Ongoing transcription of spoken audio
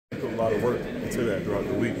lot of work into that throughout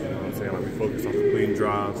the week. You know what I'm saying? Like, we focus on completing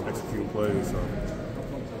drives, executing plays. So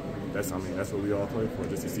that's what we all play for,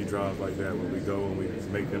 just to see drives like that where we go and we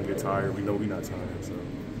make them get tired. We know we're not tired, so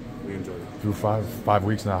we enjoy it. Through five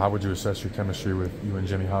weeks now, how would you assess your chemistry with you and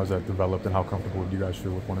Jimmy? How has that developed, and how comfortable do you guys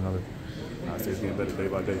feel with one another? I say it's getting better day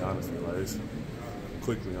by day, honestly. Like, it's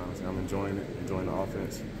quickly, honestly. I'm enjoying it, enjoying the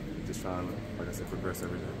offense, just trying to, like I said, progress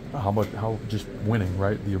every day. How just winning,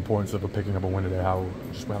 right? The importance of picking up a win today.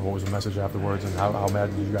 What was the message afterwards, and how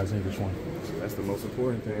mad did you guys need this one? That's the most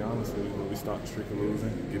important thing, honestly. When we stop the streak of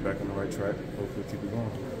losing, get back on the right track, hopefully keep it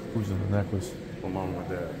going. Who's in the necklace? My mom and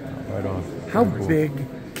my dad. Right on. How big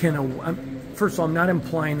can first of all, I'm not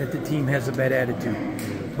implying that the team has a bad attitude,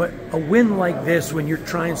 but a win like this, when you're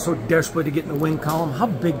trying so desperately to get in the win column, how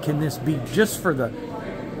big can this be just for the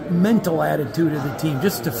mental attitude of the team,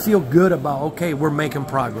 just to feel good about, okay, we're making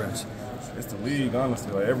progress? It's the league,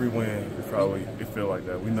 honestly. Like, every win, it feel like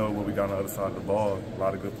that. We know what we got on the other side of the ball. A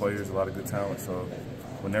lot of good players, a lot of good talent. So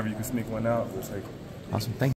whenever you can sneak one out, we'll take it. Awesome. Thank you.